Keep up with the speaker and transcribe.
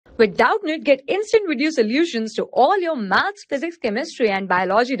With Doubtnut, get instant video solutions to all your maths, physics, chemistry, and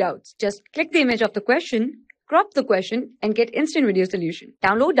biology doubts. Just click the image of the question, crop the question, and get instant video solution.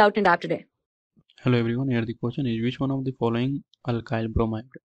 Download Doubtnut app today. Hello everyone, here the question is which one of the following alkyl bromide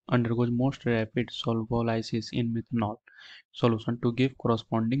undergoes most rapid solvolysis in methanol solution to give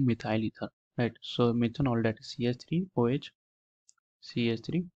corresponding methyl ether, right? So methanol, that is CH3OH,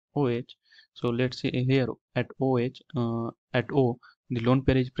 CH3OH. So let's say here at OH, at O the lone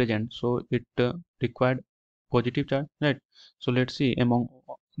pair is present, so it required positive charge, right? So let's see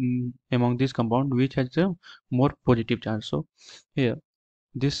among this compound which has a more positive charge. So here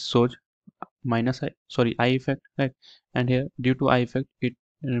this shows I effect, right? And here due to I effect it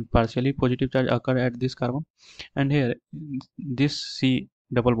partially positive charge occur at this carbon, and here this C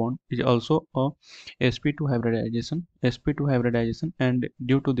double bond is also a sp2 hybridization, and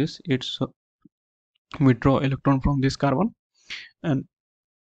due to this it's withdraw electron from this carbon, and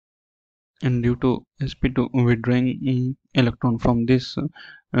due to sp2 withdrawing electron from this,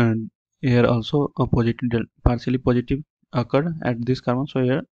 here also a partially positive occurred at this carbon. So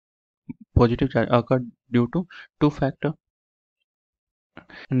here positive charge occurred due to two factor,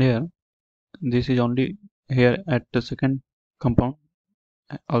 and here this is only here at the second compound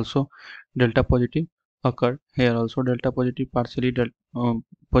also delta positive occurred, here also delta positive partially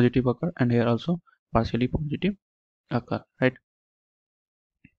positive occur, and here also partially positive occur, right?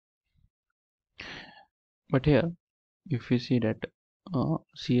 But here if we see that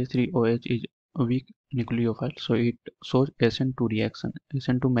CH3OH is a weak nucleophile, so it shows SN2 reaction,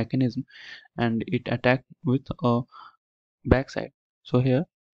 SN2 mechanism, and it attack with a backside. So here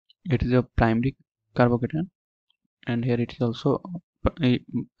it is a primary carbocation, and here it is also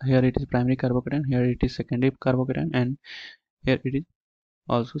here it is primary carbocation, here it is secondary carbocation, and here it is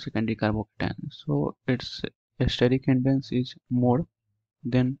also secondary carbocation. So its steric hindrance is more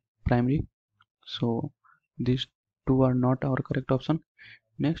than primary, so these two are not our correct option.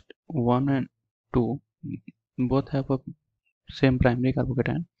 Next, 1 and 2 both have a same primary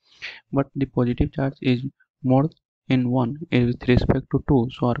carbocation, but the positive charge is more in 1 with respect to 2,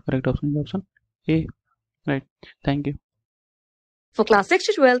 so our correct option is option A, right? Thank you. For class 6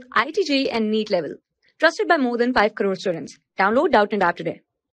 to 12, IIT JEE and NEET level. Trusted by more than 5 crore students. Download Doubtnut app today.